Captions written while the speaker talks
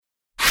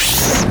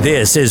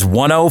This is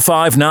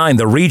 105.9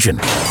 The Region.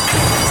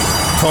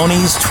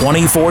 Ponies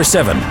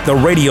 24/7, the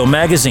radio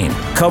magazine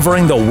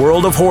covering the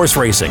world of horse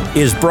racing,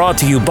 is brought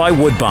to you by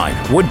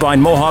Woodbine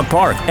Mohawk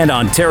Park, and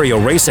Ontario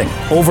Racing.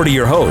 Over to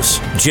your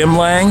hosts, Jim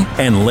Lang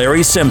and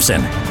Larry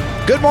Simpson.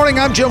 Good morning,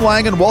 I'm Jim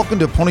Lang, and welcome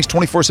to Ponies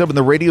 24/7,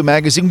 the radio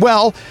magazine.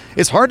 Well,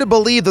 it's hard to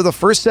believe that the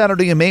first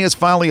Saturday in May is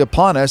finally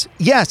upon us.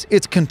 Yes,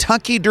 it's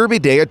Kentucky Derby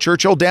Day at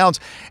Churchill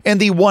Downs and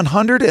the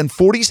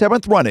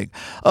 147th running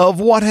of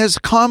what has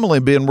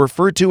commonly been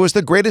referred to as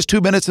the greatest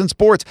 2 minutes in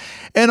sports.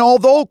 And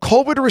although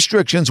COVID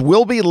restrictions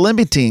will be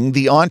limiting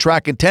the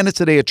on-track attendance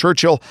today at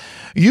Churchill,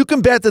 you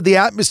can bet that the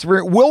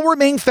atmosphere will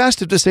remain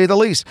festive, to say the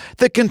least.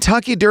 The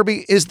Kentucky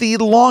Derby is the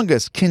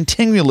longest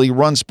continually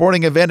run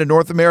sporting event in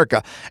North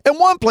America, and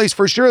one place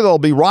for sure they'll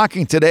be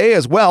rocking today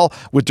as well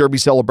with Derby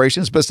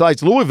celebrations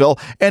besides Louisville,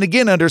 and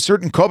again under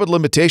certain COVID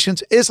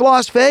limitations, is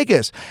Las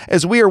Vegas,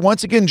 as we are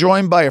once again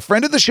joined by a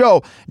friend of the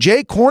show,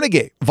 Jay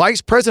Kornegay,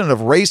 Vice President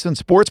of Race and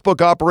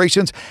Sportsbook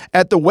Operations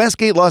at the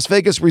Westgate Las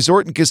Vegas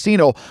Resort and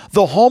Casino,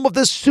 the home of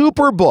the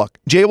Superbook.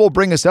 Jay will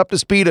bring us up to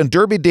speed on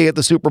Derby Day at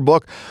the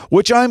Superbook,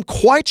 which I'm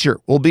quite sure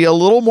will be a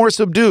little more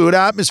subdued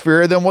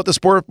atmosphere than what the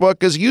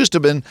Sportsbook has used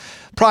to been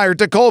prior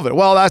to COVID.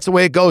 Well, that's the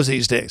way it goes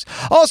these days.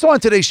 Also on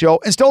today's show,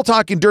 and still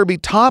talking Derby,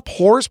 top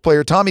horse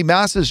player Tommy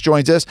Massis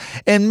joins us,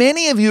 and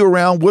many of you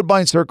around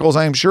Woodbine circles,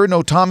 I am sure,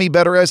 know Tommy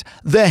better as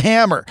the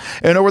Hammer.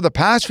 And over the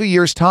past few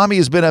years, Tommy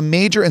has been a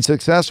major and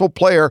successful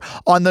player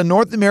on the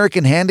North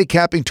American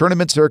handicapping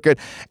tournament circuit,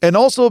 and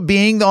also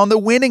being on the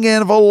winning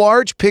end of a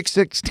large Pick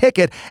 6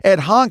 ticket at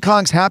Hong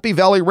Kong's Happy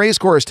Valley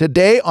Racecourse.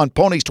 Today on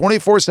Ponies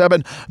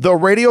 24/7, the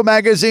radio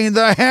magazine,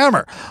 The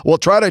Hammer, we'll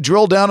try to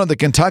drill down on the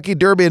Kentucky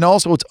Derby and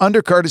also its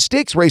undercarded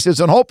stakes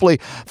races, and hopefully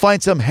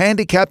find some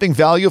handicapping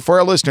value for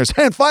our listeners.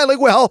 And finally,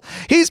 well,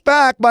 he's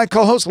back. My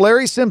co-host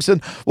Larry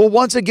Simpson will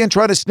once again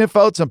try to sniff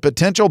out some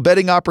potential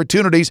betting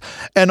opportunities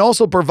and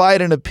also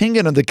provide an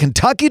opinion on the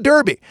Kentucky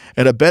Derby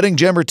and a betting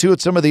gem or two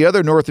at some of the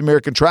other North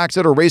American tracks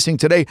that are racing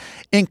today,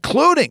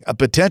 including a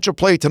potential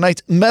play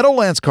tonight's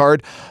Meadowlands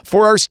card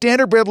for our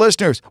standardbred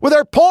listeners with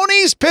our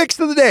Ponies picks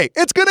of the day.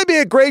 It's going to be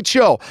a great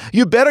show.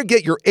 You better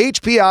get your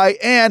HPI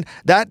and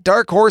that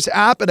Dark Horse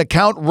app and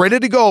account ready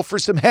to go for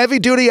some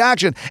heavy-duty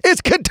action.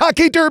 It's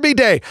Kentucky Derby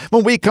Day.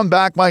 When we come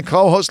back, my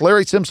co-host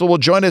Larry Simpson will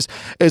join us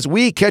as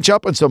we catch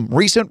up on some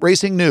recent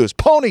racing news.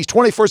 Ponies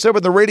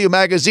 24/7, the radio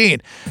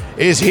magazine,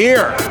 is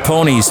here.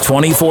 Ponies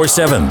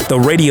 24/7, the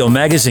radio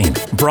magazine,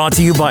 brought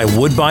to you by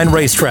Woodbine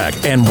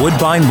Racetrack and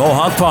Woodbine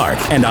Mohawk Park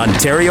and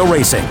Ontario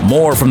Racing.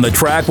 More from the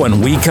track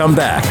when we come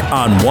back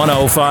on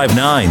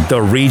 105.9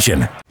 The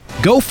Region.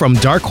 Go from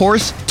Dark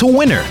Horse to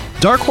winner.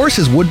 Dark Horse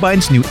is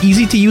Woodbine's new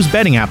easy-to-use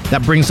betting app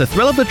that brings the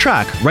thrill of the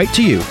track right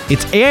to you.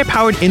 Its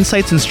AI-powered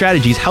insights and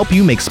strategies help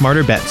you make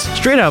smarter bets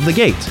straight out of the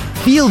gate.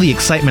 Feel the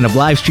excitement of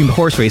live-streamed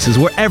horse races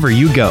wherever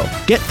you go.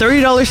 Get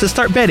 $30 to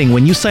start betting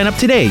when you sign up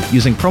today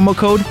using promo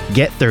code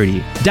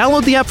GET30.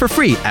 Download the app for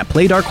free at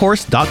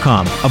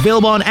playdarkhorse.com.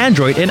 Available on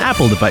Android and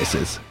Apple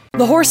devices.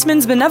 The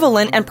Horsemen's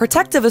Benevolent and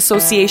Protective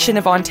Association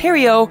of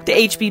Ontario, the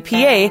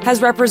HBPA, has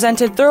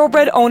represented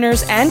thoroughbred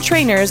owners and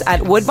trainers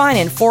at Woodbine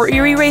and Fort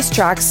Erie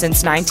racetracks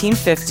since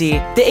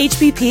 1950. The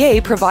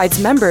HBPA provides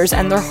members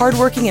and their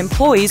hardworking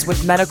employees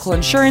with medical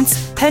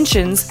insurance,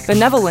 pensions,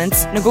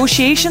 benevolence,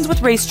 negotiations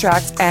with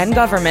racetracks and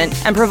government,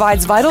 and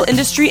provides vital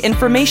industry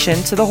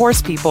information to the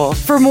horse people.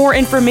 For more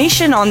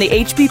information on the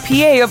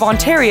HBPA of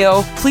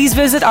Ontario, please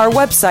visit our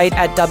website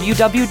at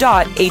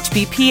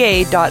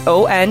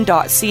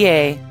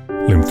www.hbpa.on.ca.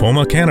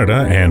 Lymphoma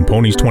Canada and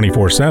Ponies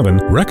 24/7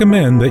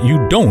 recommend that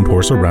you don't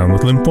horse around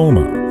with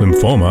lymphoma.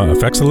 Lymphoma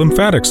affects the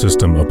lymphatic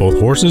system of both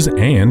horses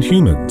and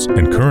humans,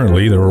 and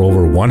currently there are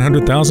over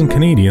 100,000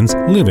 Canadians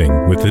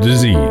living with the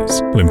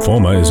disease.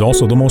 Lymphoma is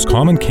also the most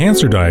common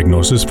cancer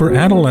diagnosis for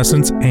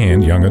adolescents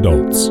and young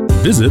adults.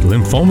 Visit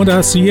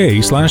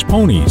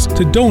lymphoma.ca/ponies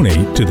to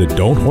donate to the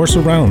Don't Horse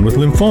Around with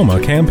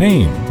Lymphoma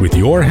campaign. With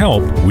your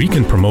help, we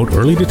can promote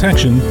early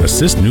detection,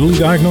 assist newly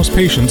diagnosed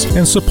patients,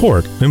 and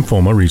support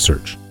lymphoma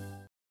research.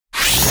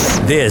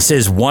 This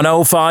is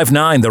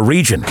 105.9 The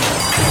Region.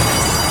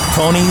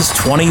 Ponies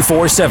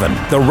 24/7,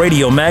 the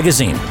radio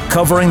magazine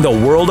covering the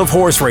world of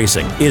horse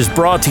racing, is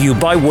brought to you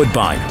by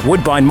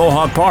Woodbine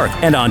Mohawk Park,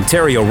 and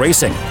Ontario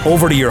Racing.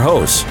 Over to your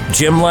hosts,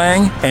 Jim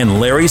Lang and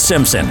Larry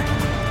Simpson.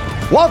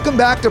 Welcome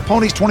back to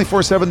Ponies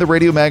 24/7, the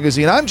radio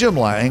magazine. I'm Jim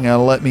Lang,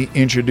 and let me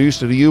introduce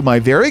to you my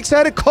very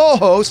excited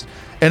co-host,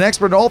 an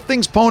expert in all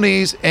things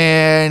ponies,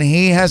 and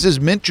he has his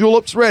mint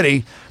juleps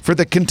ready for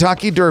the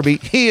Kentucky Derby.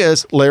 He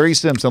is Larry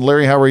Simpson.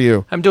 Larry, how are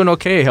you? I'm doing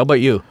okay. How about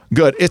you?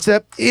 Good. It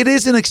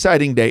is an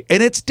exciting day,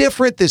 and it's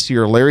different this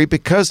year, Larry,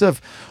 because of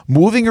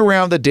moving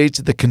around the dates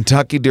of the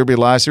Kentucky Derby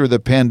last year with the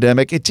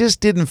pandemic. It just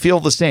didn't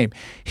feel the same.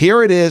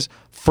 Here it is,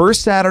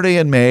 first Saturday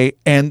in May,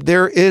 and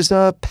there is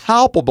a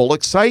palpable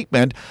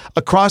excitement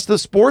across the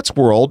sports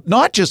world,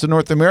 not just in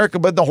North America,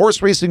 but the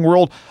horse racing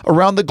world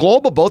around the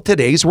globe about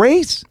today's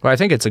race. Well, I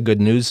think it's a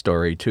good news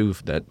story, too,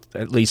 that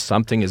at least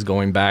something is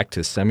going back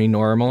to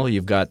semi-normal.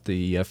 You've got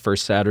the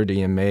first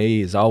Saturday in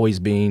May has always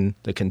been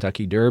the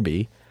Kentucky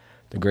Derby.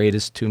 the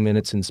greatest 2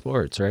 minutes in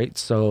sports, right?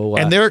 So,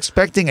 and they're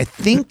expecting, I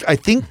think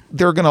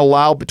they're going to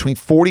allow between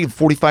 40 and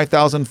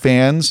 45,000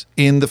 fans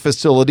in the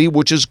facility,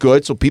 which is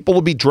good. So people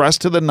will be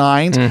dressed to the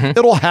nines.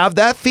 It'll have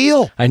that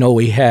feel. I know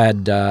we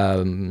had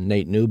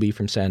Nate Newby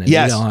from Santa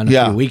Anita on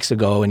a few weeks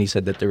ago, and he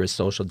said that there was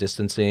social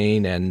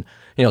distancing and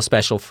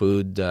special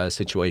food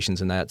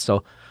situations and that.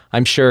 So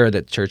I'm sure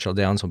that Churchill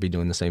Downs will be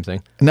doing the same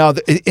thing. Now,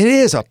 it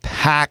is a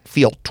packed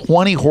field.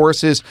 20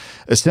 horses,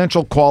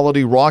 Essential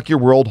Quality, Rock Your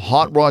World,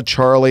 Hot Rod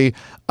Charlie.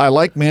 I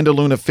like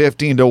Mandaloun at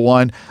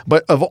 15-1.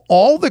 But of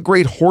all the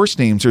great horse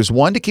names, there's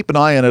one to keep an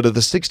eye on out of the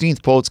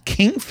 16th posts,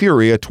 King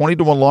Fury, a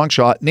 20-1 long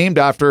shot, named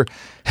after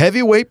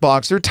heavyweight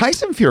boxer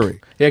Tyson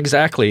Fury.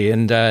 Exactly.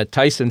 And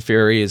Tyson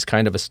Fury is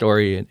kind of a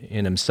story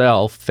in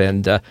himself.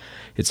 And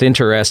it's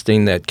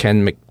interesting that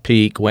Ken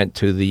McPeak went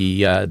to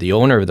the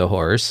owner of the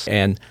horse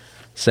and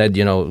said,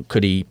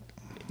 could he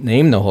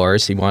name the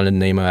horse? He wanted to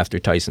name him after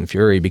Tyson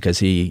Fury because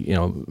he,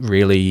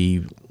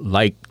 really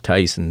liked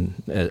Tyson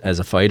as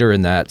a fighter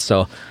and that.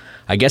 So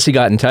I guess he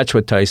got in touch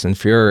with Tyson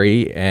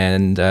Fury,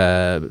 and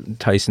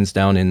Tyson's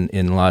down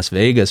in Las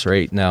Vegas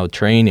right now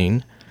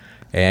training.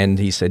 And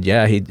he said,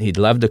 yeah, he'd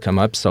love to come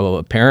up. So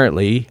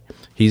apparently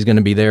he's going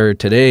to be there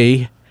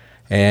today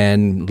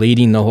and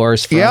leading the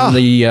horse from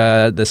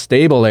the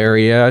stable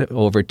area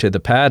over to the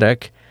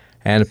paddock.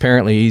 And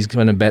apparently he's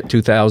going to bet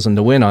 $2,000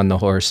 to win on the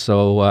horse.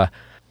 So,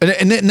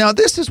 and now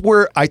this is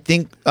where I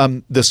think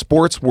the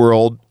sports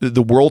world,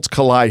 the worlds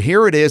collide.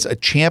 Here it is, a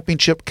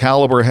championship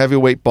caliber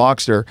heavyweight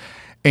boxer,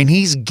 and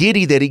he's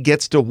giddy that he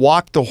gets to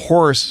walk the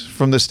horse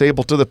from the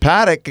stable to the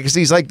paddock because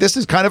he's like, this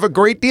is kind of a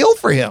great deal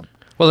for him.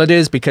 Well, it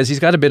is because he's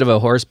got a bit of a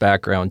horse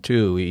background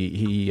too.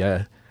 He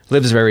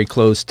lives very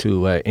close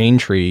to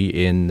Aintree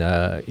in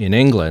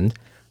England,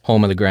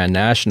 home of the Grand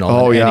National.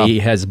 Oh, yeah. And he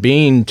has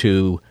been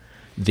to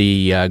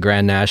the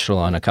Grand National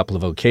on a couple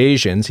of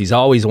occasions. He's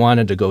always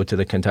wanted to go to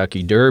the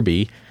Kentucky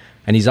Derby,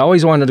 and he's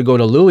always wanted to go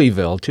to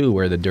Louisville too,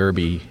 where the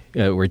Derby,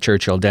 where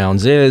Churchill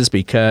Downs is,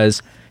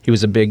 because he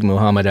was a big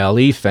Muhammad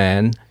Ali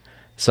fan.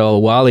 So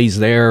while he's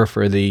there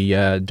for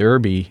the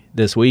Derby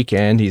this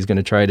weekend, he's going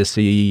to try to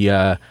see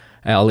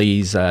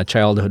Ali's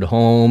childhood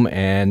home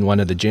and one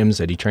of the gyms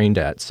that he trained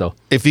at. So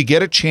if you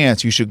get a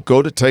chance, you should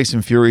go to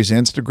Tyson Fury's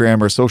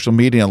Instagram or social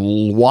media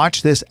and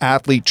watch this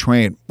athlete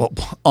train. Well,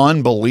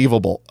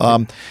 unbelievable.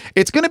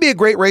 It's going to be a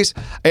great race.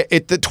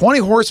 At the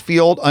 20-horse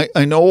field,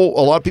 I know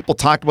a lot of people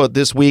talked about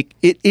this week.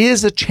 It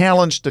is a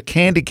challenge to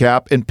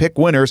handicap and pick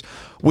winners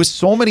with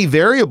so many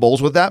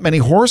variables with that many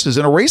horses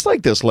in a race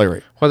like this,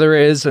 Larry. Well, there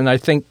is, and I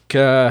think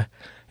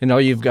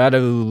you've got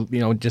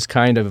to, just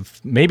kind of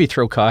maybe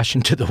throw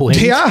caution to the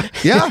wind.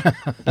 Yeah.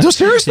 No,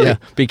 seriously. Yeah,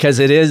 because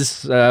it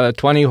is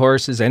 20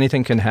 horses.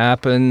 Anything can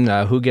happen.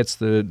 Who gets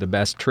the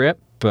best trip?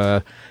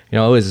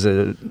 Is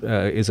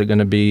it going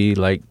to be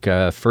like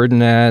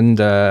Ferdinand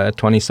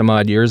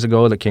 20-some-odd years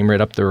ago that came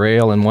right up the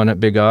rail and won at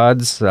big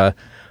odds?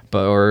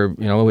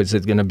 Is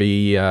it going to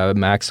be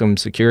Maximum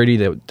Security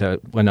that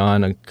went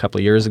on a couple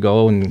of years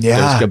ago, and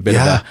there's a bit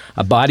of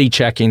a body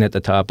checking at the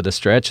top of the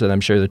stretch that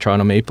I'm sure the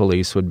Toronto Maple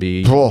Leafs would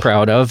be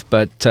proud of.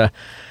 But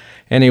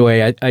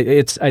anyway,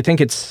 I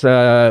think it's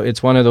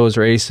one of those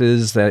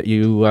races that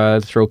you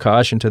throw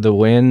caution to the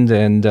wind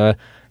and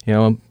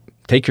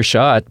take your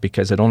shot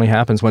because it only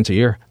happens once a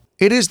year.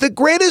 It is the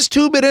greatest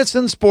 2 minutes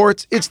in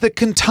sports. It's the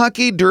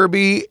Kentucky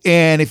Derby,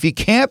 and if you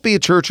can't be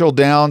at Churchill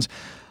Downs,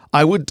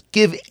 I would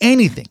give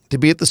anything to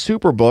be at the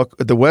Superbook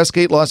at the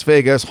Westgate, Las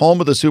Vegas, home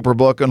of the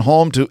Superbook and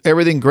home to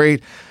everything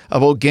great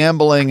about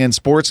gambling and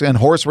sports and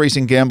horse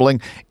racing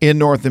gambling in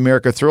North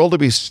America. Thrilled to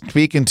be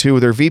speaking to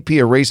their VP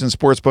of Race and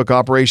Sportsbook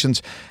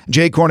Operations,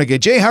 Jay Kornegay.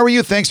 Jay, how are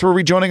you? Thanks for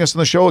rejoining us on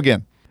the show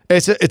again.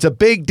 It's a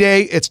big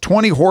day. It's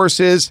 20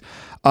 horses.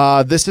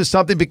 This is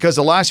something because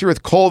the last year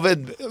with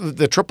COVID,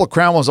 the Triple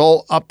Crown was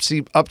all ups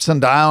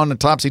and down and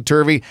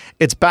topsy-turvy.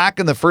 It's back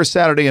in the first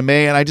Saturday of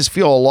May, and I just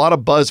feel a lot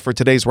of buzz for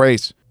today's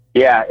race.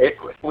 Yeah,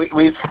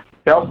 we've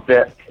felt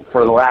that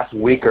for the last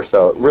week or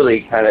so. It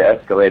really kind of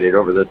escalated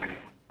over the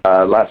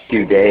last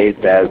few days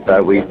as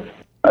we've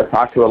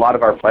talked to a lot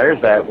of our players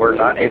that were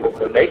not able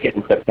to make it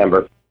in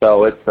September.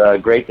 So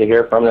it's great to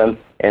hear from them,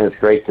 and it's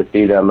great to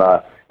see them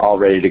all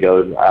ready to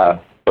go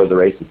for the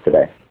races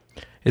today.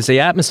 Is the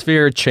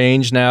atmosphere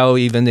changed now,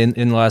 even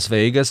in Las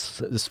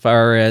Vegas, as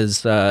far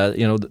as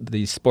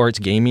the sports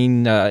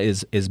gaming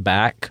is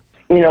back?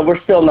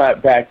 We're still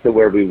not back to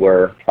where we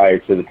were prior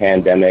to the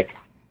pandemic.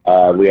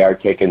 We are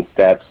taking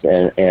steps,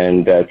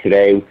 and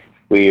today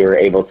we were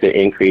able to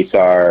increase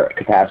our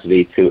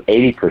capacity to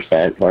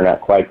 80%. We're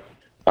not quite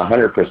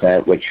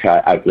 100%, which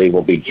I believe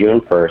will be June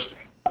 1st.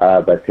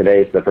 But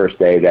today is the first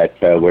day that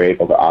we're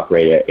able to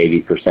operate at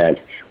 80%.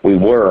 We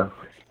were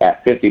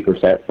at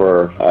 50%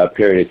 for a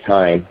period of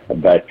time,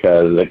 but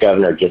the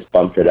governor just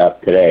bumped it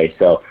up today.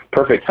 So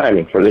perfect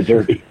timing for the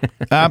Derby.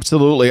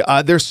 Absolutely.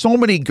 There's so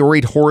many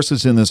great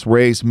horses in this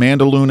race.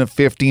 Mandaloun at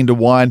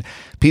 15-1.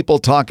 People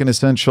talking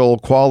Essential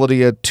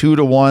Quality at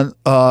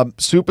 2-1.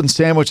 Soup and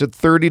Sandwich at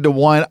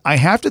 30-1. I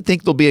have to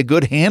think there'll be a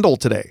good handle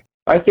today.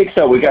 I think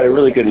so. We got a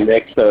really good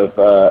mix of,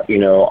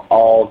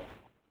 all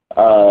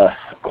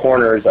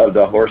corners of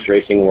the horse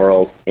racing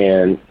world,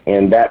 and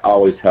that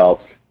always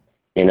helps.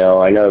 I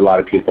know a lot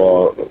of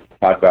people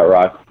talk about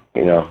Rock,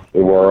 the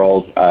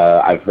World.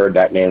 I've heard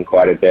that name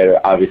quite a bit.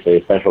 Obviously,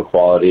 Essential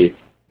Quality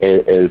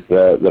is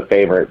the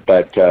favorite,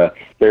 but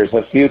there's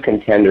a few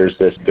contenders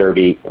this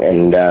Derby,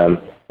 and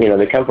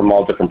they come from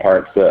all different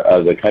parts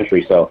of the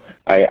country. So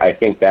I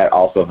think that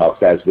also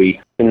helps. As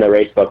in the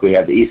race book, we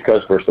have the East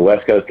Coast versus the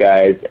West Coast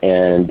guys,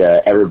 and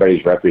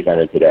everybody's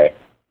represented today.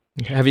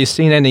 Have you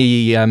seen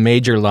any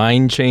major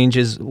line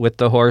changes with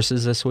the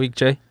horses this week,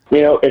 Jay?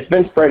 It's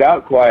been spread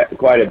out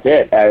quite a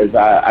bit. As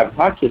I've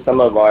talked to some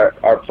of our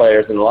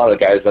players, and a lot of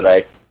the guys that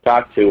I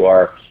talk to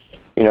are,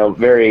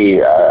 very,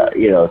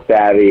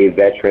 savvy,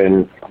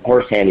 veteran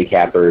horse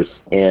handicappers,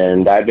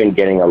 and I've been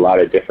getting a lot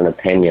of different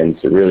opinions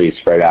really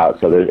spread out.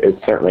 So it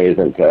certainly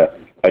isn't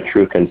a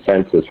true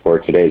consensus for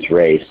today's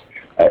race.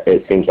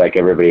 It seems like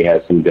everybody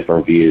has some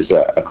different views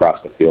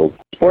across the field.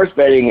 Sports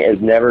betting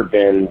has never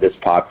been this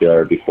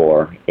popular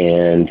before,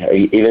 and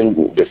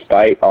even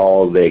despite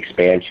all the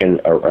expansion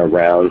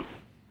around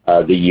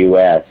the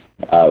U.S.,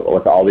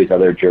 with all these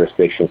other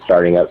jurisdictions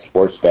starting up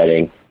sports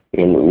betting,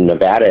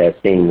 Nevada has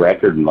seen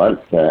record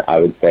months. I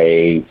would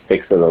say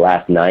 6 of the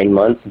last 9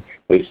 months,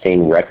 we've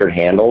seen record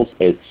handles.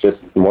 It's just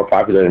more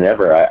popular than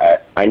ever.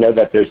 I know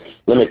that there's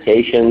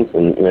limitations,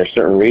 and there's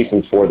certain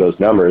reasons for those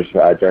numbers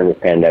during this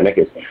pandemic.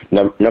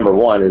 Number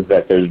one is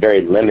that there's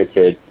very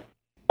limited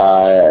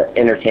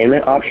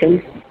entertainment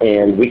options,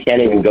 and we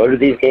can't even go to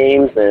these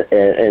games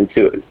and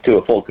to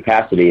a full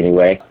capacity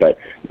anyway. But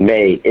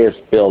May is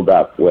filled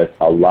up with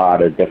a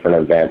lot of different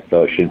events,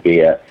 so it should be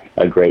a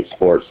great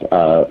sports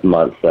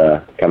month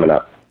coming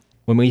up.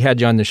 When we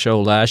had you on the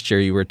show last year,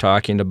 you were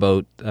talking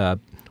about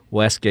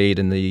Westgate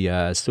and the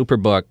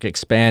Superbook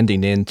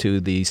expanding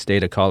into the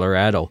state of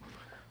Colorado.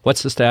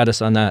 What's the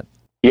status on that?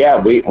 Yeah,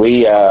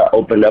 we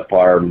opened up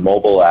our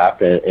mobile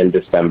app in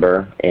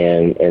December,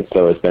 and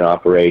so it's been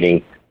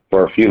operating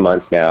for a few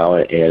months now,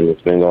 and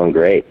it's been going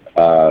great.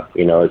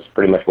 It's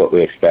pretty much what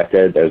we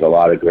expected. There's a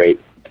lot of great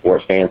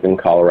sports fans in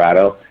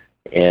Colorado,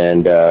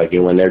 and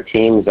when their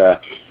teams, the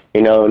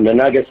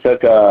Nuggets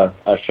took a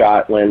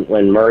shot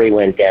when Murray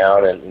went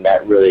down, and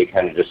that really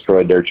kind of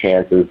destroyed their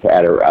chances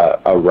at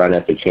a run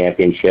at the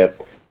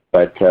championship.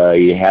 But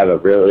you have a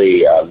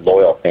really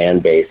loyal fan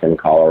base in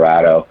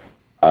Colorado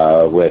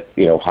with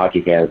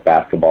hockey fans,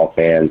 basketball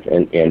fans,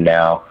 and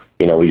now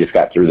we just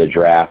got through the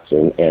draft,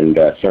 and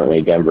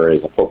certainly Denver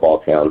is a football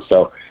town,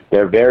 so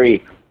they're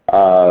very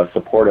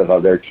supportive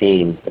of their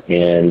teams,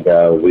 and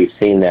we've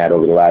seen that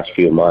over the last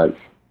few months,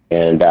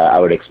 and I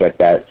would expect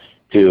that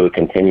to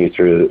continue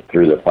through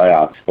the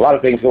playoffs. A lot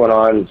of things going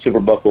on.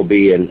 Superbook will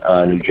be in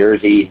New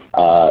Jersey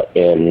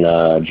in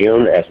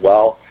June as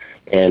well,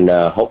 and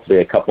hopefully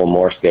a couple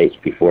more states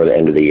before the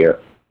end of the year.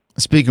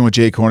 Speaking with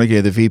Jay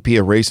Kornegay, the VP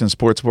of Race and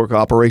Sportsbook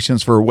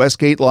Operations for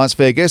Westgate Las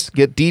Vegas.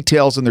 Get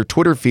details in their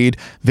Twitter feed.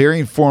 Very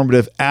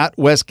informative, at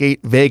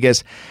Westgate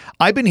Vegas.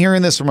 I've been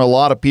hearing this from a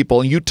lot of people,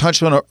 and you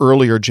touched on it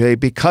earlier, Jay.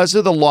 Because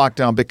of the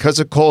lockdown, because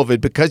of COVID,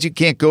 because you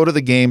can't go to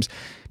the games,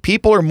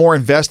 people are more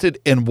invested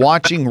in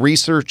watching,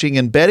 researching,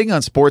 and betting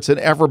on sports than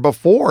ever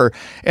before.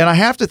 And I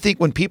have to think,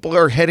 when people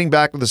are heading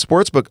back to the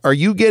sportsbook, are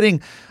you getting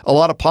a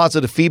lot of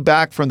positive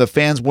feedback from the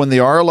fans when they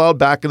are allowed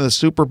back into the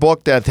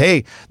Superbook that,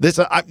 hey, this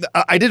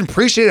I didn't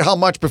appreciate how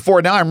much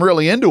before, now I'm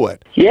really into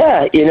it?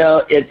 Yeah,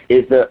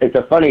 it's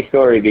a funny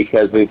story,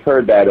 because we've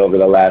heard that over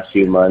the last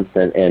few months,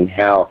 and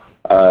how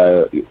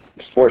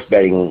sports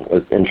betting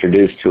was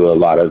introduced to a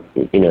lot of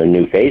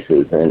new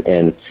faces,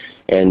 and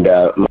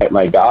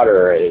my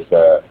daughter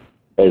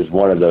is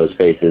one of those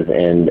faces,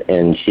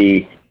 and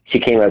she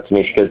came up to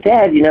me. She goes,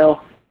 "Dad,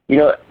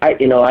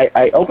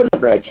 I opened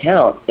up an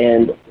account,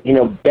 and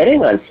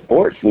betting on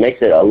sports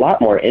makes it a lot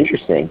more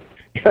interesting."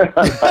 I'm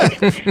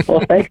like,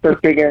 well, thanks for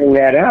figuring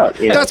that out.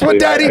 That's what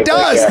Daddy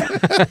does.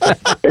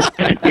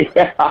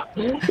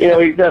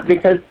 Yeah,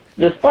 because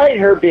despite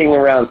her being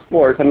around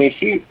sports, I mean,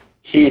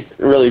 she's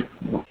really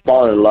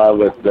fallen in love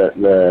with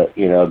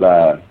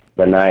the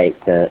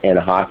Knights and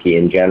hockey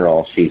in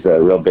general. She's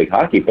a real big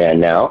hockey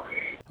fan now.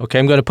 Okay,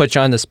 I'm going to put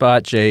you on the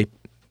spot, Jay.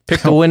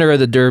 Pick the winner of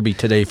the Derby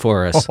today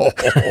for us.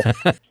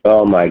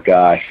 Oh, my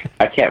gosh.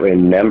 I can't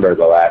remember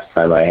the last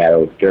time I had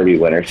a Derby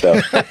winner, so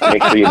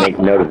make sure you make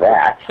note of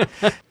that.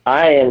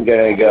 I am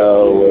going to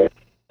go with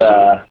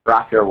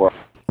Rock Your World.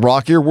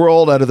 Rock Your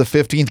World out of the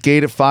 15th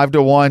gate at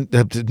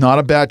 5-1. Not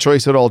a bad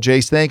choice at all.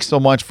 Jace, thanks so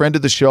much. Friend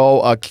of the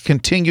show.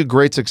 Continued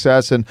great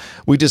success, and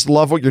we just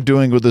love what you're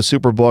doing with the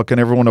Superbook and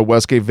everyone at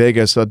Westgate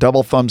Vegas.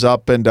 Double thumbs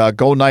up, and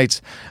go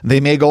Knights. They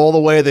may go all the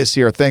way this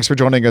year. Thanks for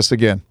joining us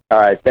again. All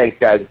right. Thanks,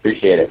 guys.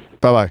 Appreciate it.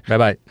 Bye-bye.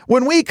 Bye-bye.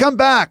 When we come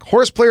back,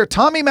 horse player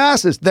Tommy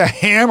Massis, the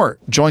Hammer,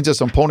 joins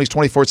us on Ponies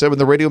 24/7,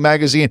 the radio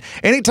magazine.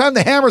 Anytime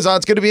the Hammer's on,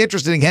 it's going to be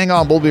interesting. Hang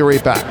on. We'll be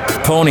right back.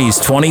 Ponies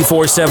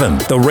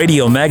 24/7, the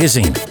radio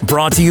magazine.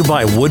 Brought to you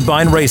by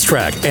Woodbine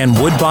Racetrack and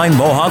Woodbine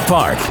Mohawk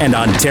Park and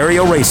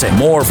Ontario Racing.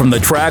 More from the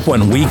track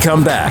when we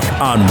come back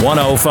on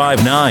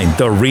 105.9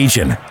 The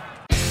Region.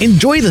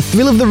 Enjoy the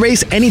thrill of the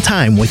race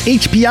anytime with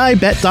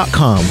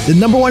HPIBet.com, the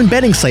 #1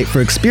 betting site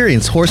for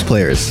experienced horse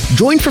players.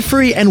 Join for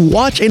free and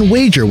watch and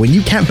wager when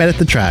you can't bet at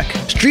the track.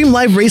 Stream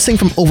live racing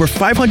from over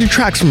 500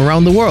 tracks from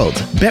around the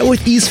world. Bet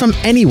with ease from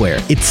anywhere.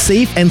 It's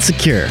safe and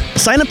secure.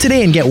 Sign up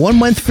today and get 1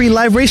 month free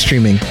live race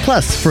streaming.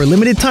 Plus, for a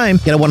limited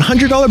time, get a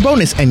 $100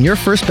 bonus and your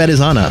first bet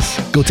is on us.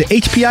 Go to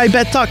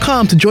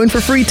HPIBet.com to join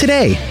for free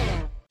today.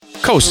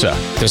 COSA,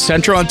 the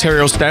Central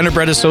Ontario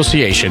Standardbred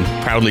Association,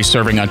 proudly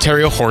serving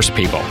Ontario horse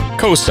people.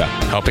 COSA,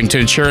 helping to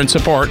ensure and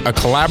support a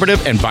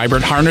collaborative and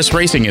vibrant harness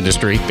racing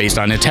industry based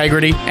on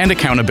integrity and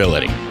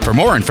accountability. For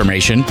more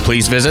information,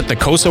 please visit the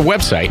COSA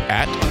website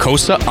at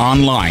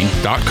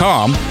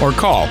cosaonline.com or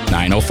call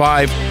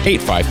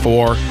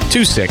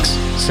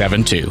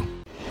 905-854-2672.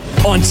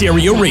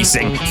 Ontario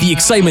Racing, the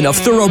excitement of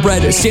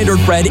thoroughbred,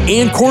 standardbred,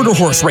 and quarter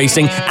horse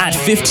racing at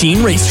 15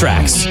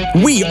 racetracks.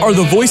 We are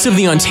the voice of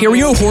the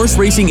Ontario horse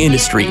racing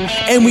industry,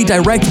 and we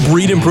direct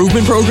breed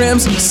improvement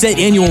programs, set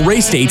annual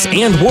race dates,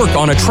 and work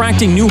on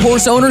attracting new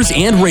horse owners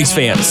and race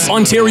fans.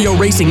 Ontario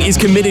Racing is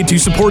committed to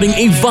supporting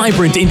a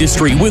vibrant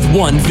industry with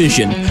one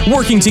vision,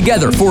 working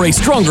together for a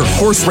stronger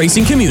horse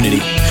racing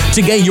community.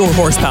 To get your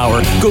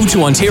horsepower, go to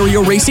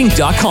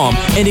OntarioRacing.com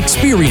and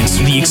experience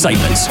the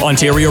excitement.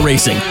 Ontario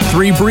Racing,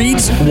 3 breeds,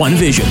 1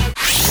 vision.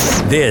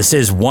 This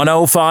is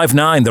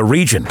 105.9 The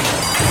Region.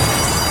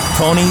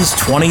 Ponies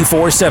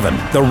 24/7,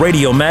 the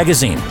radio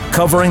magazine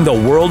covering the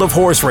world of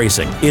horse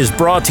racing, is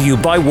brought to you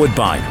by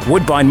Woodbine,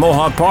 Woodbine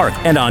Mohawk Park,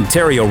 and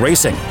Ontario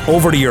Racing.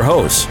 Over to your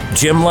hosts,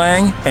 Jim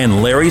Lang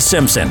and Larry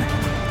Simpson.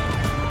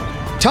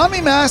 Tommy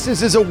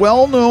Massis is a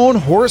well-known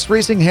horse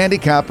racing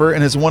handicapper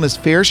and has won his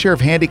fair share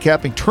of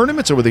handicapping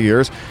tournaments over the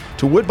years.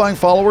 To Woodbine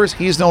followers,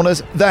 he's known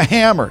as the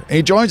Hammer.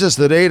 He joins us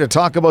today to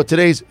talk about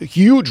today's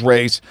huge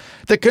race,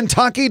 the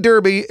Kentucky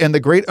Derby, and the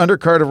great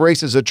undercard of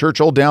races at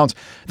Churchill Downs.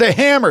 The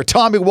Hammer.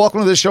 Tommy, welcome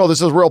to the show.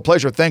 This is a real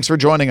pleasure. Thanks for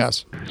joining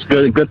us. It's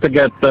good to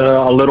get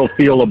a little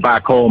feel of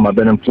back home. I've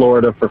been in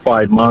Florida for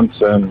 5 months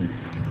and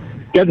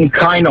getting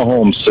kind of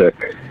homesick.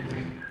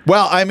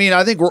 Well, I mean,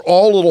 I think we're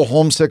all a little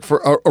homesick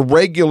for a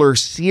regular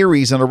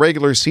series and a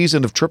regular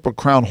season of Triple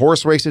Crown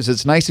horse races.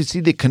 It's nice to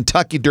see the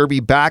Kentucky Derby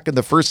back in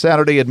the first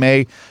Saturday in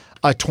May.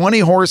 A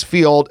 20-horse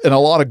field and a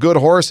lot of good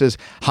horses.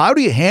 How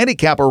do you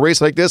handicap a race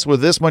like this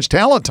with this much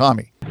talent,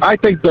 Tommy? I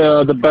think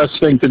the best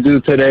thing to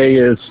do today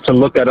is to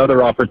look at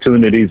other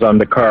opportunities on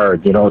the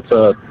card. You know, it's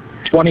a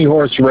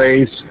 20-horse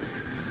race.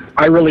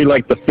 I really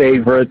like the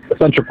favorite.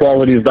 Central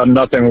Quality has done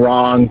nothing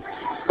wrong.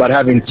 But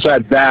having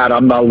said that,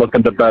 I'm not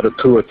looking to bet a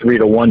 2 or 3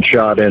 to 1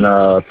 shot in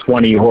a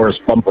 20-horse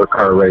bumper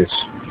car race.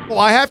 Well,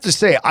 I have to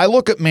say, I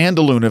look at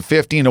Mandaloun at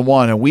 15 to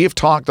 1, and we have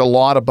talked a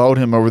lot about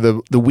him over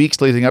the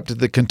weeks leading up to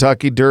the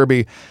Kentucky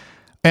Derby,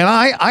 and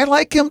I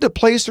like him to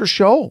place or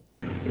show.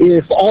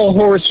 If all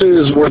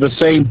horses were the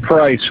same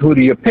price, who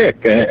do you pick?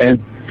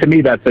 And to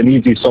me, that's an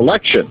easy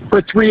selection.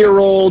 For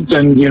 3-year-olds,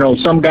 and, you know,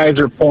 some guys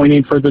are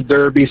pointing for the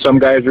Derby, some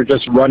guys are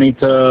just running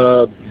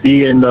to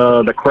be in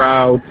the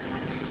crowd.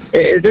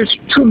 There's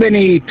too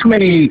many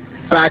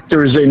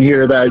factors in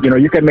here that, you know,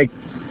 you can make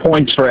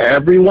points for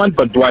everyone,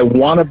 but do I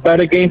want to bet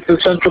against the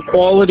Central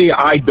Quality?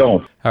 I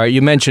don't. All right,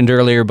 you mentioned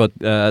earlier, but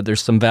there's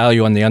some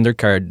value on the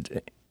undercard.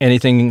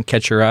 Anything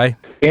catch your eye?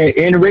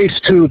 In race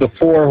 2, the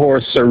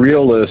 4-horse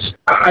Surrealist,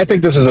 I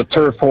think this is a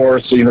turf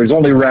horse. You know, he's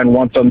only ran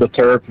once on the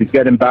turf. He's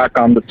getting back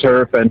on the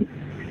turf, and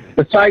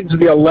besides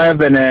the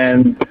 11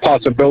 and the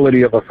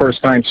possibility of a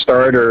first-time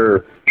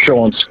starter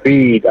showing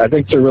speed, I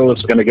think Surrealist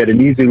is going to get an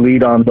easy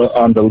lead on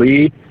the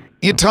lead.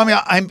 You tell me,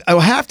 I'll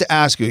have to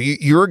ask you.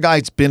 You're a guy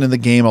that's been in the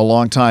game a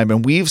long time,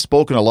 and we've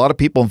spoken to a lot of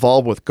people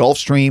involved with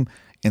Gulfstream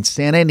and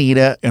Santa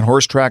Anita and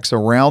horse tracks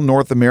around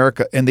North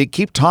America, and they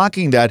keep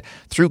talking that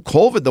through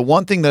COVID, the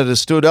one thing that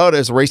has stood out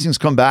as racing's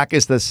come back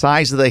is the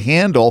size of the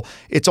handle.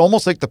 It's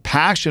almost like the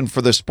passion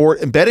for the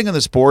sport and betting in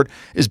the sport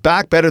is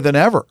back better than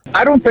ever.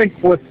 I don't think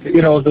with,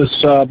 you know, this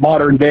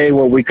modern day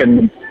where we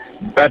can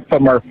bet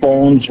from our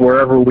phones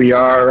wherever we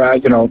are,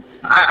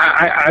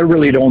 I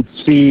really don't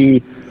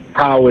see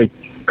how it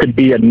could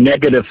be a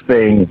negative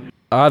thing.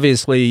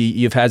 Obviously,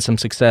 you've had some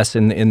success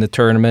in the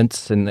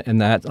tournaments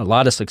and that, a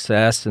lot of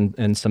success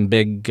and some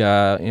big, pick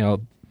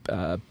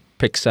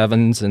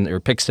 7s or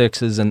pick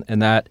 6s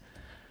and that.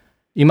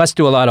 You must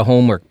do a lot of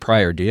homework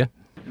prior, do you?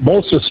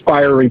 Most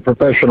aspiring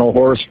professional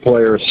horse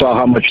players saw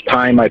how much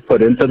time I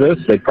put into this.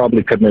 They'd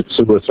probably commit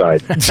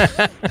suicide.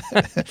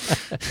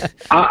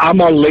 I'm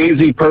a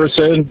lazy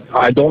person.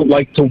 I don't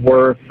like to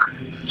work.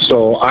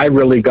 So I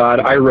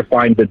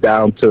refined it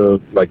down to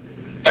like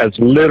as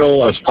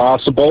little as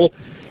possible.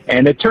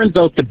 And it turns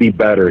out to be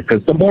better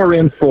because the more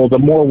info, the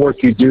more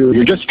work you do,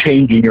 you're just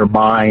changing your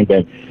mind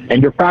and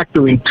you're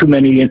factoring too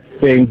many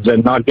things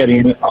and not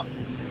getting,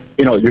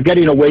 you're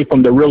getting away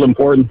from the real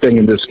important thing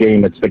in this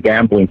game. It's the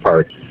gambling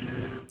part.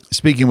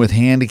 Speaking with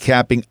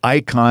handicapping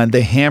icon,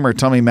 the Hammer,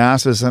 Tommy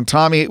Massis. And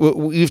Tommy,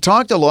 we've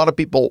talked to a lot of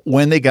people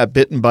when they got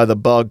bitten by the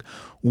bug.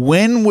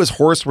 When was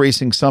horse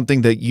racing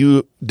something that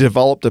you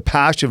developed a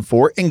passion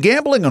for, and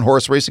gambling on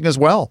horse racing as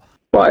well?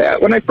 Well,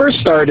 when I first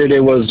started,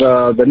 it was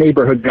the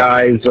neighborhood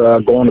guys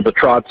going to the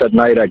trots at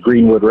night at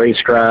Greenwood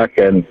Racetrack,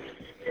 and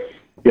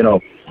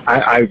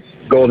I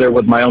go there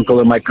with my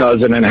uncle and my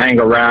cousin and hang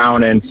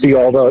around and see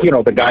all the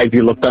the guys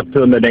you looked up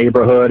to in the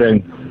neighborhood,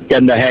 and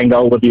getting to hang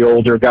out with the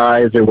older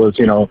guys. It was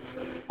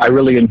I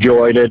really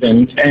enjoyed it,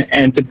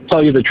 and to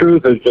tell you the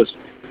truth, it's just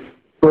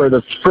for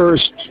the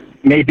first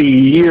maybe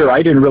year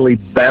I didn't really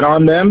bet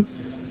on them.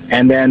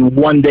 And then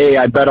one day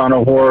I bet on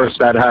a horse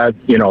that had,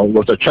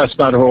 was a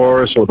chestnut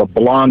horse with a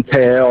blonde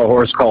tail, a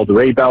horse called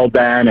Ray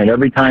Baldan. And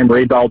every time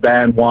Ray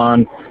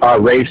Baldan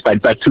raced,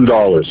 I'd bet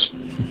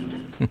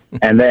 $2.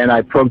 And then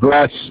I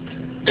progressed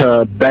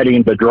to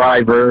betting the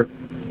driver.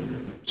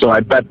 So I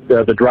bet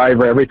the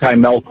driver every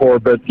time Mel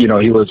Corbett, he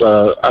was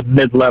a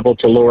mid-level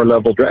to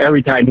lower-level.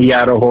 Every time he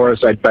had a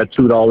horse, I'd bet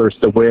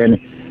 $2 to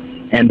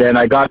win. And then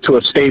I got to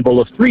a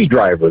stable of 3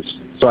 drivers.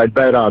 So I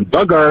bet on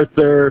Doug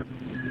Arthur,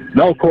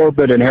 Mel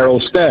Corbett, and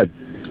Harold Stead.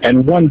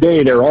 And one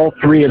day they're all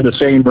 3 in the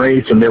same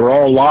race, and they were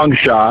all long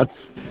shots.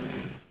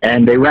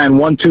 And they ran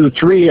 1, 2,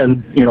 3,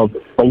 and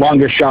the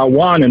longest shot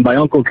won. And my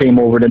uncle came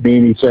over to me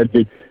and he said,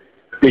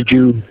 "Did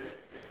you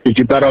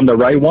bet on the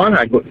right one?"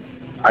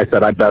 I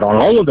said, "I bet on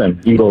all of them."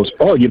 He goes,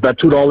 "Oh, you bet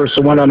 $2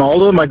 to win on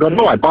all of them?" I go,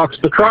 "No, I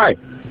boxed the try."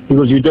 He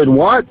goes, "You did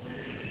what?"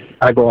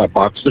 I go, "I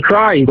boxed the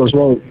try." He goes,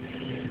 "Well,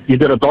 you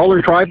did a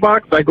 $1 try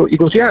box?" He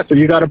goes, "Yeah." So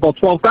you got about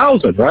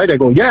 12,000, right? I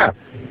go, "Yeah."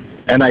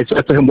 And I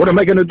said to him, "What am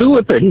I going to do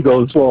with it?" He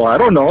goes, "Well, I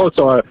don't know."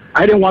 So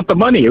I didn't want the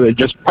money. It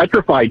just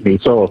petrified me.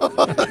 So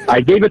I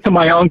gave it to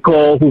my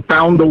uncle, who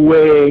found a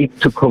way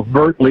to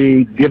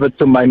covertly give it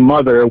to my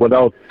mother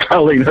without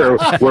telling her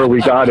where we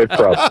got it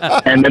from.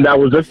 And then that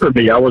was it for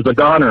me. I was a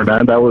goner,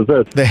 man. That was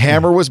it. The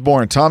Hammer was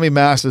born. Tommy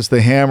Massis,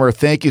 the Hammer,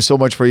 thank you so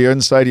much for your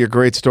insight, your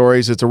great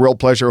stories. It's a real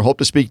pleasure. Hope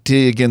to speak to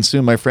you again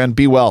soon, my friend.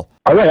 Be well.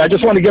 All right, I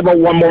just want to give out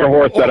one more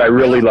horse that I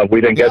really love. We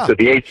didn't get to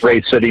the 8th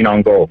race, Sitting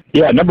on Go.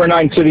 Yeah, number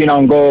 9, Sitting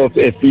on Go.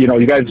 If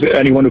you guys,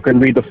 anyone who can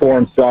read the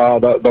forums,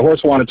 the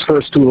horse won its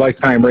first 2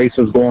 lifetime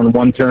races going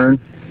 1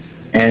 turn,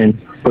 and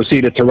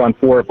proceeded to run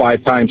 4 or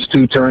 5 times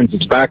 2 turns.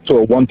 It's back to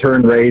a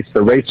 1-turn race.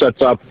 The race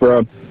sets up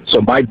for So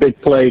my big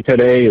play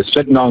today is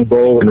Sitting on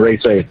Go in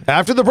race 8.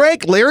 After the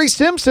break, Larry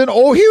Simpson.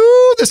 Oh,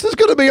 Hugh, this is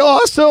going to be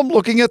awesome.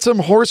 Looking at some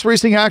horse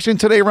racing action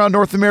today around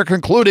North America,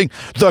 including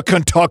the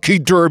Kentucky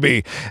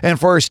Derby. And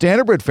for our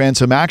Standardbred fans,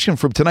 some action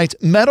from tonight's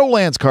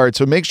Meadowlands card.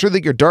 So make sure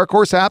that your Dark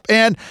Horse app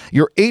and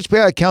your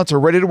HPI accounts are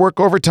ready to work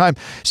overtime.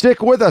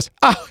 Stick with us.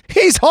 Ah,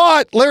 he's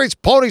hot. Larry's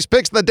Ponies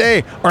Picks of the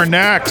Day are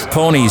next.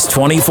 Ponies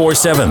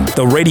 24/7,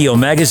 the radio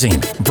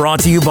magazine. Brought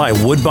to you by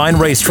Woodbine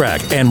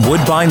Racetrack and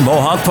Woodbine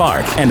Mohawk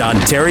Park and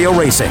Ontario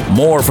Racing.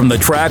 More from the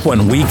track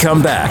when we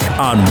come back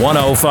on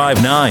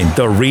 105.9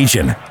 The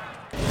Region.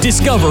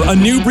 Discover a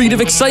new breed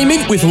of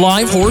excitement with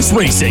live horse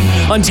racing.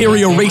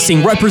 Ontario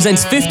Racing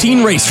represents 15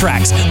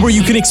 racetracks where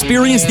you can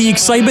experience the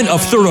excitement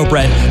of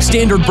thoroughbred,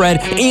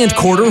 standardbred, and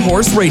quarter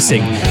horse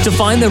racing. To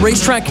find the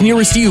racetrack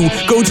nearest you,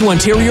 go to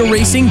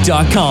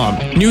OntarioRacing.com.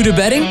 New to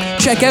betting?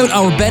 Check out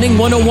our Betting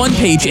 101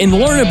 page and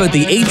learn about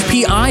the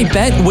HPI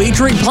Bet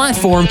wagering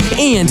platform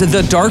and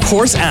the Dark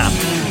Horse app.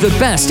 The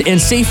best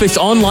and safest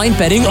online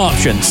betting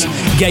options.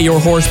 Get your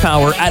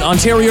horsepower at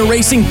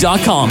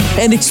OntarioRacing.com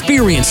and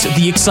experience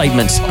the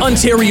excitement.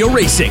 Ontario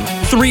Racing.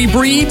 3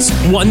 breeds,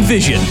 1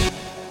 vision.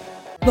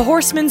 The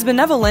Horsemen's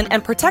Benevolent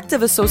and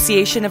Protective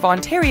Association of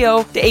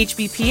Ontario, the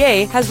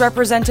HBPA, has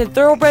represented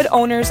thoroughbred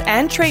owners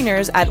and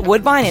trainers at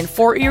Woodbine and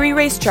Fort Erie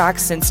racetracks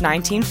since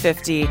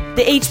 1950.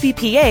 The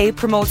HBPA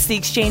promotes the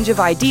exchange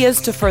of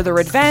ideas to further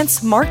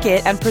advance,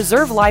 market, and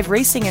preserve live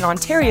racing in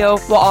Ontario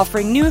while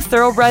offering new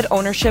thoroughbred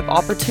ownership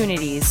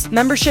opportunities.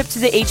 Membership to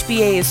the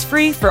HBA is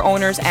free for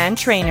owners and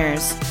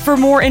trainers. For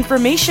more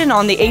information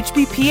on the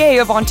HBPA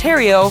of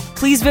Ontario,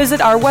 please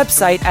visit our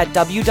website at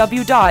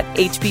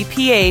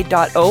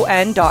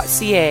www.hbpa.on.ca.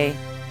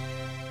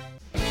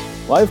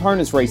 Live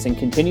harness racing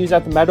continues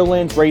at the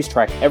Meadowlands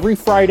Racetrack every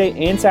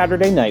Friday and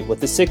Saturday night with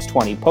the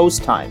 6:20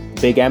 post time.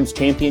 Big M's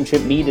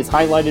Championship meet is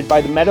highlighted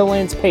by the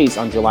Meadowlands Pace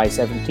on July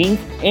 17th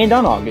and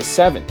on August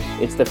 7th.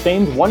 It's the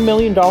famed $1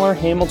 million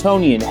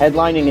Hamiltonian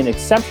headlining an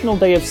exceptional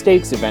day of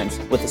stakes events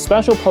with a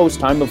special post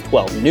time of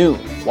 12 noon.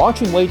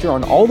 Watch and wager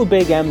on all the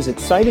Big M's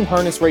exciting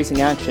harness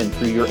racing action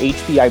through your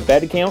HPI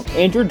Bet account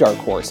and your Dark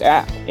Horse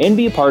app, and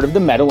be a part of the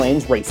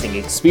Meadowlands racing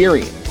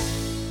experience.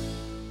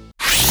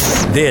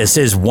 This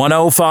is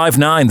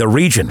 105.9 The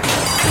Region.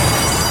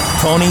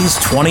 Ponies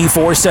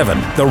 24/7,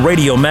 the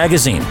radio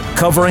magazine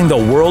covering the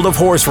world of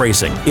horse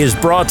racing, is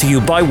brought to you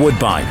by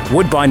Woodbine,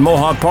 Woodbine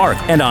Mohawk Park,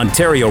 and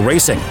Ontario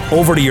Racing.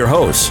 Over to your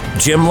hosts,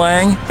 Jim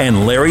Lang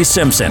and Larry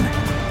Simpson.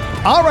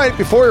 All right,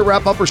 before we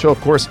wrap up our show, of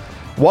course,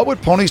 what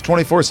would Ponies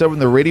 24/7,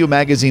 the radio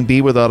magazine,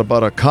 be without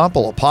about a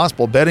couple of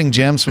possible betting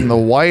gems from the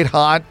white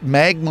hot,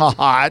 magma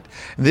hot?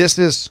 This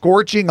is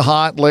scorching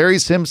hot. Larry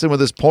Simpson with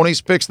his Ponies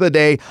Picks of the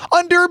Day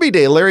on Derby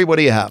Day. Larry, what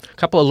do you have? A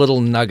couple of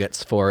little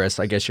nuggets for us,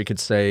 I guess you could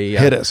say.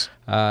 Hit us.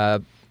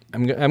 I'm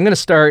going to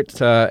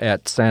start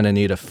at Santa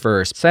Anita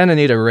first. Santa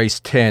Anita Race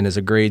 10 is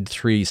a Grade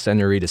 3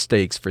 Senorita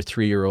Stakes for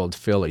 3-year-old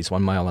fillies,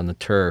 1 mile on the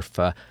turf.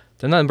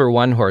 The number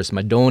 1 horse,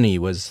 Madoni,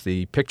 was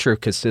the picture of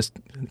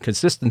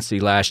consistency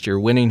last year,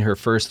 winning her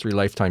first 3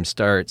 lifetime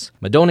starts.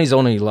 Madoni's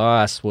only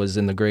loss was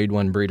in the Grade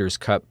 1 Breeders'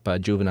 Cup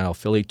Juvenile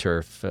Filly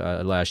Turf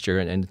last year,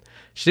 and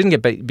she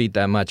didn't get beat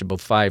that much,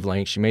 about 5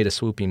 lengths. She made a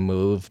swooping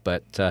move,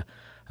 but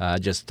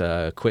just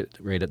quit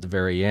right at the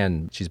very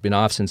end. She's been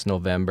off since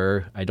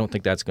November. I don't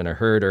think that's going to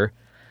hurt her.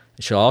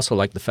 She'll also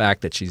like the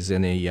fact that she's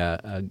in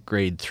a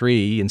Grade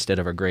 3 instead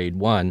of a Grade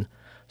 1.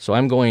 So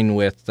I'm going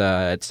with,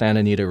 at Santa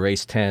Anita,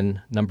 race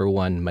 10, number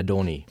 1,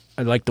 Madoni.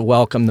 I'd like to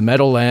welcome the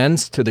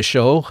Meadowlands to the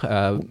show.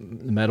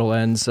 The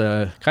Meadowlands,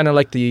 kind of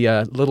like the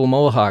Little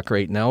Mohawk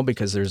right now,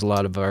 because there's a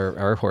lot of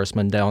our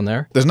horsemen down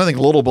there. There's nothing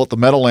little about the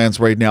Meadowlands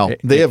right now.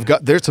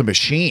 There's a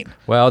machine.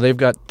 Well, they've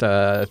got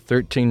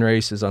 13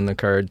 races on the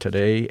card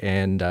today,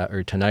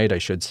 or tonight, I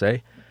should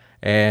say.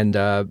 And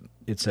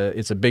it's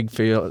a big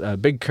field, a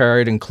big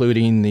card,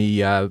 including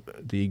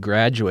the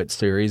Graduate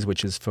Series,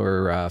 which is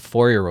for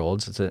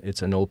 4-year-olds.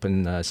 It's an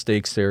open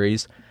stakes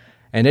series,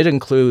 and it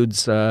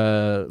includes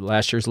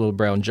last year's Little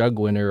Brown Jug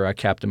winner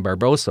Captain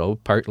Barboso,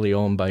 partly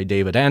owned by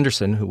David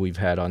Anderson, who we've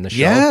had on the show.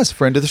 Yes,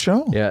 friend of the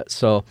show. Yeah.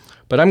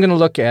 But I'm going to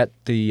look at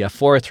the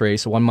 4th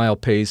race, a 1 mile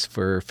pace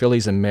for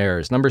fillies and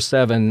mares. Number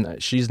 7,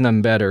 She's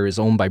None Better, is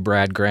owned by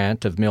Brad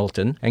Grant of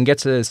Milton and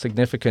gets a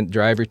significant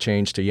driver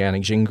change to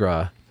Yannick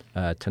Gingras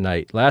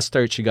tonight. Last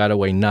start, she got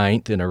away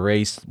 9th in a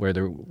race where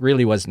there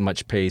really wasn't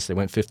much pace. They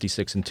went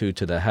 56-2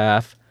 to the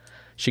half.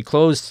 She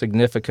closed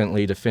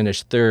significantly to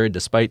finish 3rd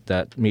despite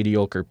that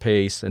mediocre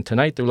pace. And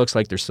tonight, there looks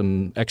like there's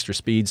some extra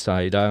speed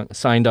signed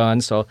on.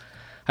 So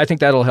I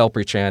think that'll help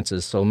her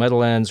chances. So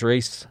Meadowlands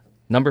race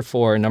number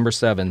 4, number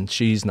 7,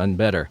 She's None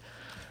Better.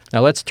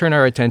 Now let's turn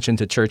our attention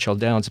to Churchill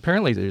Downs.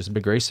 Apparently there's a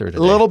big race there today.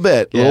 A little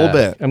bit.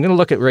 I'm going to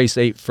look at race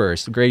 8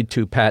 first, Grade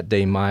 2 Pat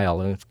Day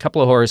Mile. And a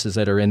couple of horses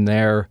that are in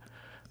there,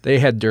 they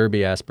had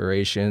Derby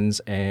aspirations,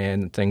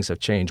 and things have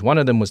changed. One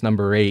of them was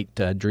number 8,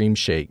 Dream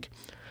Shake.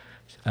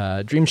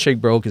 Dream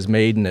Shake broke his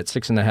maiden at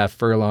 6.5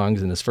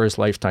 furlongs in his first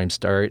lifetime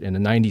start and a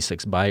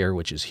 96 buyer,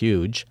 which is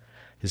huge.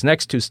 His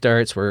next 2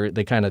 starts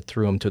they kind of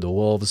threw him to the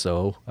wolves,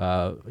 though.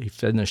 He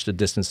finished a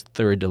distance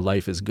 3rd to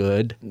Life is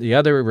Good. The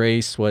other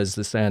race was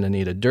the Santa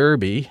Anita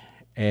Derby,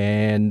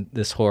 and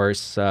this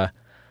horse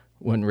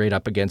went right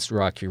up against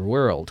Rock Your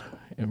World.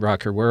 And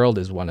Rock Your World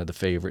is one of the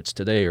favorites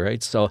today,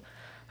 right? So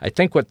I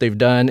think what they've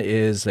done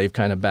is they've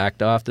kind of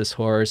backed off this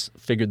horse,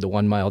 figured the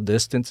 1 mile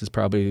distance is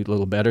probably a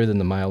little better than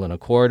the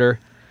 1.25 miles.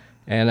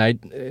 And I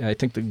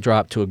think the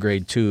drop to a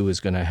Grade 2 is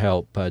going to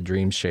help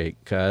Dream Shake.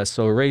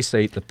 So race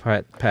 8, the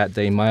Pat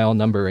Day Mile,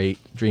 number 8,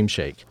 Dream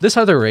Shake. This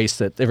other race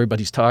that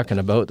everybody's talking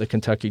about, the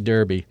Kentucky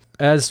Derby,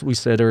 as we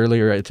said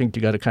earlier, I think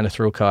you got to kind of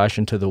throw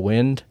caution to the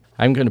wind.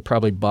 I'm going to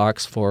probably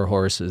box 4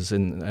 horses,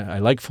 and I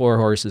like 4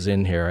 horses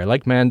in here. I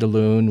like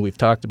Mandaloun. We've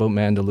talked about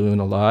Mandaloun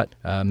a lot.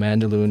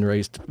 Mandaloun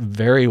raced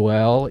very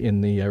well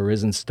in the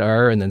Risen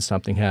Star, and then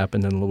something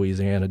happened in the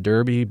Louisiana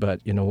Derby. But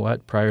you know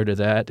what? Prior to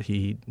that,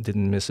 he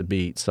didn't miss a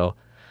beat. So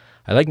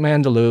I like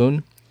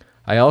Mandaloun.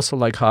 I also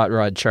like Hot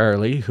Rod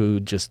Charlie,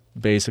 who just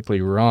basically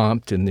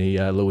romped in the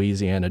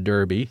Louisiana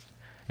Derby.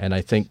 And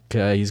I think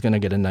he's going to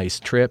get a nice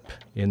trip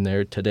in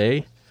there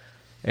today.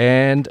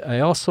 And I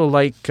also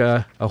like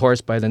a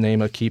horse by the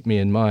name of Keep Me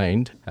in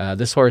Mind.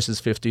 This horse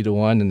is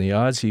 50-1 in the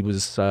odds. He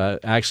was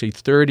actually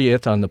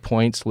 30th on the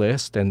points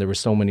list, and there were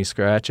so many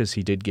scratches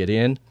he did get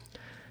in.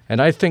 And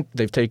I think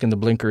they've taken the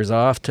blinkers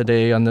off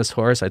today on this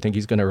horse. I think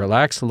he's going to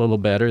relax a little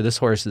better. This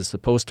horse is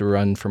supposed to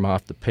run from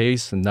off the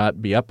pace and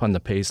not be up on the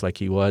pace like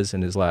he was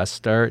in his last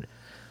start.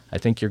 I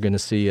think you're going to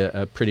see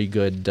a pretty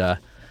good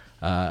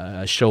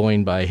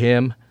showing by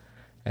him.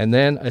 And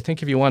then I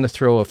think if you want to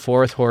throw a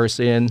 4th horse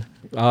in,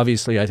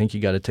 obviously I think you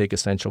got to take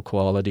Essential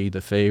Quality, the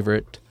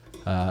favorite.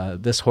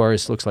 This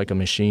horse looks like a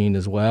machine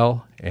as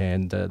well,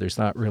 and there's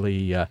not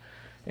really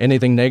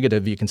anything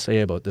negative you can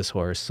say about this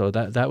horse. So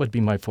that would be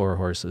my 4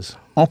 horses.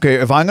 Okay,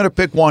 if I'm going to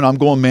pick one, I'm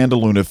going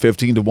Mandaloun at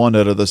 15-1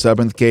 out of the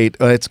 7th gate.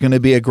 It's going to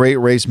be a great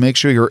race. Make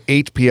sure your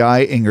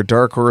HPI and your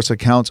Dark Horse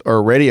accounts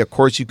are ready. Of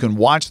course, you can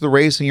watch the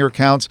race in your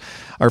accounts.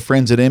 Our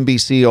friends at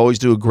NBC always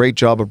do a great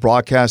job of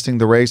broadcasting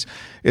the race.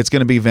 It's going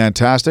to be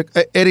fantastic.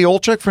 Eddie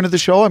Olczyk, friend of the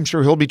show, I'm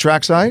sure he'll be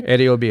trackside.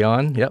 Eddie will be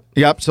on, yep.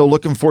 Yep, so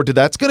looking forward to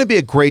that. It's going to be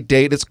a great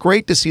date. It's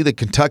great to see the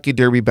Kentucky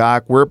Derby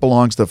back where it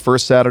belongs, the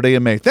first Saturday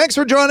in May. Thanks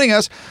for joining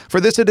us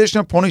for this edition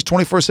of Ponies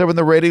 24/7,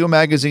 the radio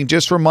magazine.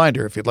 Just a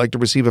reminder, if you'd like to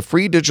receive a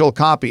free digital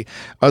copy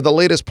of the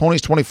latest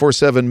Ponies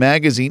 24/7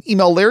 magazine,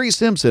 email Larry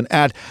Simpson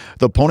at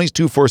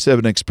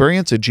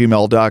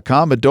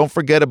theponies247experience@gmail.com. And don't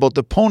forget about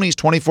the Ponies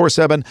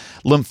 24/7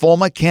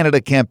 Lymphoma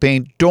Canada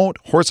campaign. Don't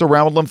horse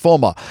around with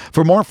lymphoma.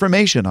 For more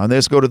information on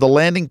this, go to the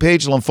landing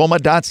page,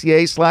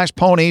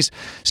 lymphoma.ca/ponies.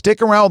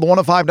 Stick around with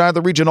 105.9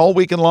 The Region all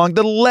weekend long.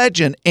 The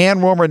legend Ann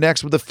Romer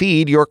next with the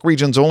Feed, York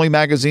Region's only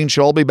magazine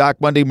show. I'll be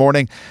back Monday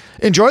morning.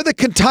 Enjoy the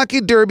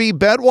Kentucky Derby.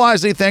 Bet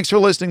wisely. Thanks for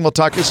listening. We'll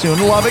talk to you soon.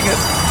 Loving it.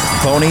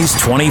 Ponies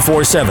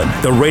 24/7,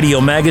 the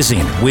radio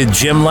magazine with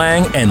Jim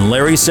Lang and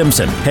Larry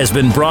Simpson, has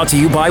been brought to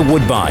you by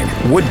Woodbine,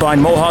 Woodbine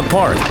Mohawk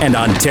Park, and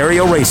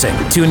Ontario Racing.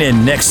 Tune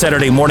in next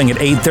Saturday morning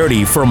at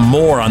 8:30 for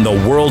more on the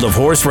world of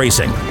horse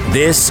racing.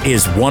 This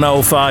is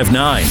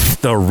 105.9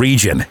 The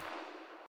Region.